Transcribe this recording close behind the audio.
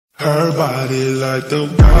Her body like the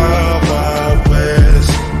Wild Wild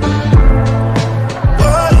West.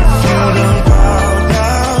 What if you done found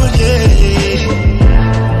out, yeah?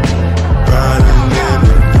 Riding in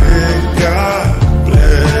the big God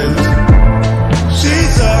bless.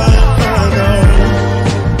 She's a inferno.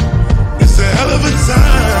 It's a hell of a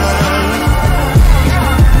time.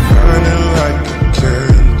 Burning like a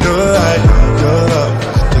candlelight. Your love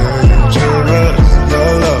is dangerous.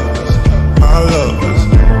 Your love is my love is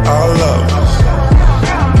our love is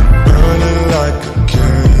burning like a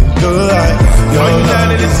candlelight. Are you not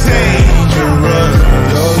entertained?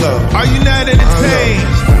 Are you not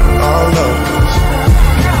entertained? Our love is.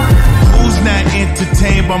 Who's not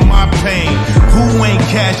entertained by my pain? Who ain't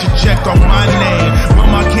cash a check on my name? When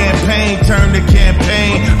my campaign turned to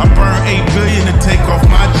campaign, I burned 8 billion to take off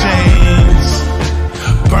my chains.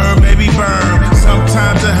 Burn, baby, burn.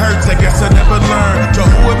 Sometimes it hurts, I guess I never learned. So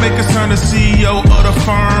who would make us turn the CEO of the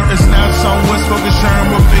firm? It's now someone's focused sharing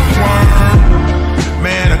with Big Worm.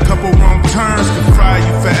 Man, a couple wrong turns can fry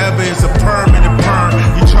you forever. It's a permanent perm.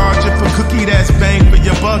 You charge it for cookie, that's bang for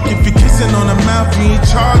your buck. If you're kissing on the mouth, you ain't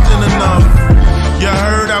charging enough. You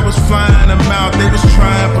heard I was flying them out. They was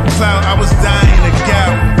trying for clout, I was dying of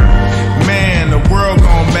gout. Man, the world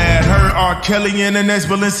gone mad. Heard R. Kelly in the next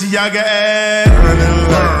Balenciaga ad. Burning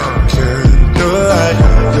like a candlelight.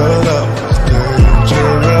 Your love is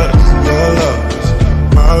dangerous. Your love